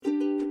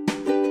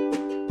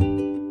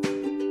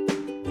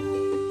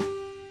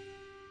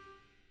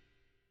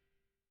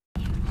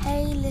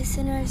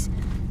listeners,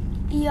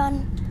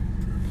 Eon.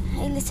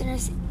 Hey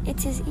listeners,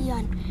 it is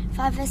Eon,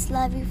 5S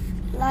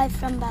live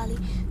from Bali,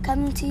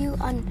 coming to you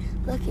on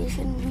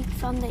location week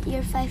from the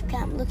Year 5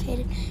 camp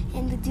located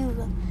in the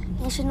Duga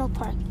National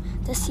Park,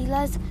 the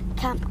Silas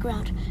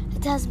campground.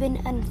 It has been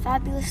a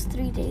fabulous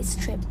 3 days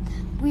trip.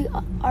 We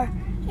are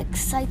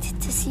excited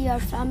to see our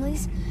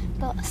families,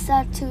 but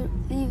sad to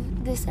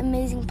leave this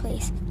amazing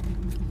place.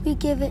 We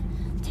give it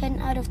 10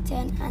 out of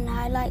 10 and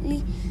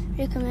highly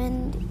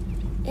recommend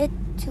it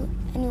to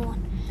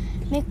anyone.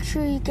 Make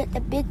sure you get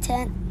the big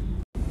tent.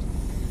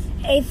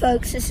 Hey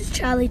folks, this is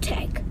Charlie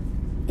Tech.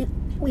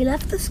 We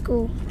left the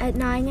school at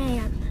 9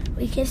 a.m.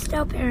 We kissed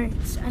our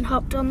parents and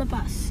hopped on the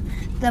bus.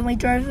 Then we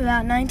drove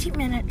about 90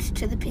 minutes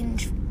to the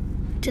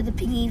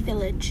Pingi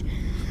village.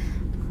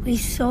 We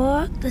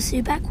saw the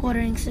Subak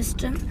watering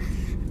system,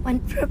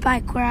 went for a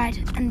bike ride,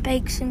 and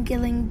baked some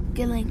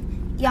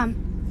gilling. Yum!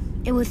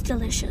 It was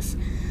delicious.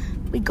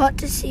 We got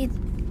to see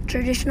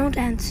traditional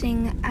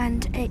dancing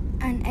and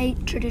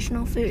ate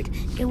traditional food.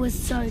 It was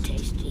so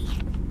tasty.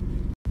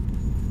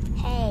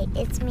 Hey,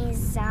 it's me,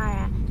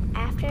 Zara.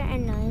 After a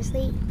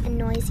noisy,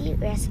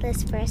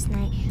 restless first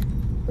night,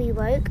 we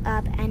woke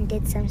up and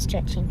did some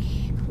stretching.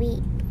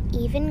 We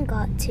even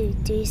got to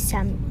do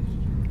some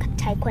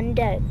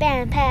taekwondo.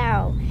 Bam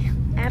pow!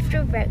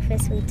 After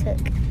breakfast, we took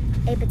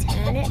a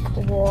botanic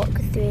walk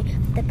through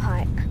the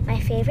park. My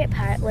favorite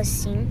part was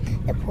seeing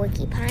the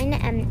porcupine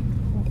and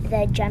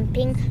the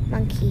jumping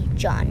monkey,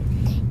 John.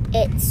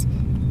 It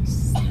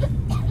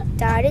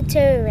started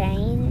to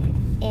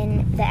rain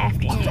in the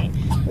afternoon.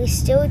 We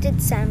still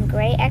did some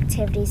great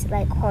activities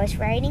like horse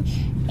riding,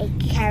 a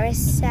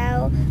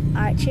carousel,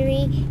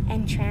 archery,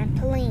 and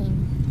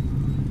trampoline.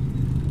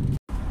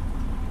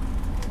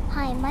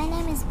 Hi, my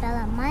name is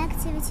Bella. My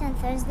activity on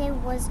Thursday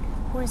was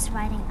horse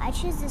riding. I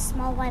chose the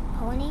small white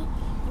pony.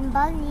 In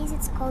Balinese,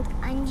 it's called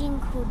anjing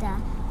kuda,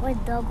 or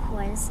dog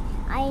horse.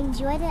 I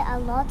enjoyed it a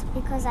lot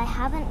because I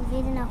haven't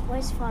ridden a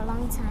horse for a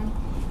long time.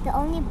 The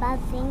only bad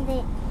thing,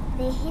 they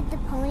hit the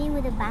pony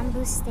with a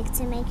bamboo stick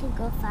to make it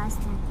go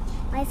faster.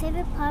 My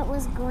favorite part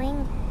was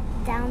going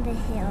down the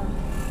hill.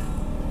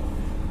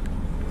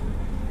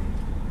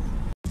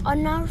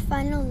 On our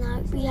final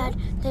night, we had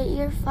the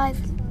Year 5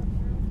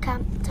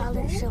 camp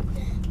talent show.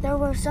 There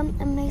were some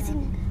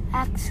amazing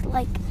acts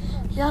like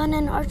Johan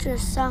and Archer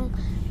sang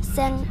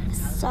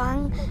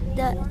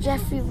the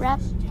Jeffrey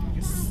rap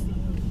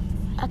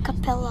a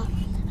cappella.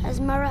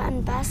 Asmara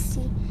and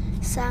Basti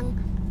sang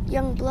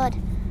Young Blood.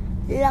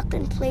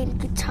 Lachlan played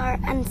guitar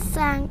and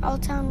sang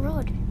Old Town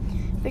Road.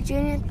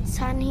 Virginia,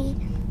 Tanhi,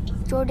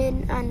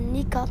 Jordan, and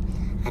Nika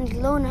and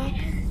Ilona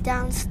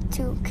danced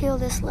to Kill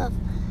This Love.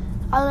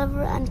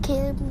 Oliver and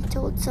Caleb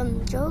told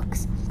some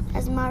jokes.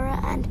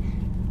 Asmara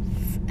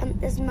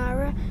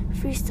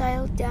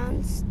freestyle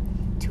danced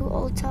to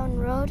Old Town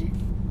Road.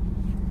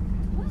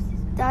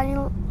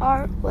 Daniel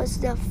R. was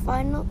the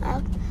final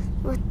act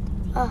with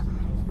a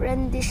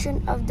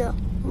rendition of the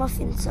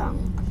Muffin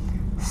Song.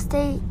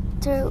 Stay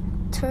tuned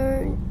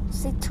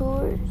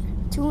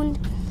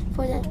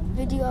for the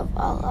video of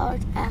all our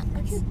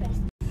acts.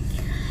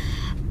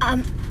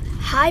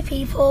 Hi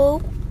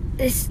people,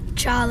 this is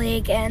Charlie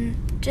again.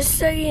 Just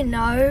so you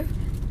know,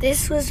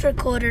 this was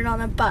recorded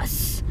on a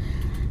bus.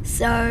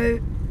 So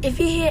if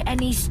you hear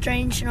any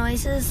strange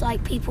noises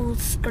like people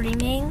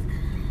screaming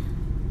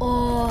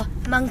or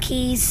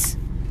monkeys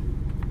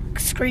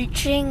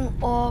screeching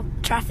or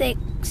traffic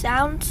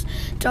sounds,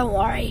 don't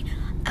worry.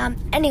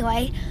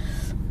 Anyway,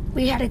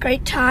 we had a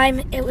great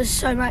time. It was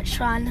so much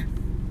fun.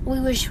 We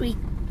wish we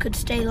could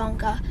stay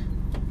longer.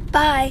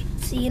 Bye.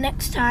 See you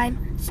next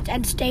time.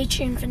 And stay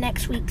tuned for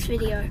next week's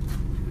video.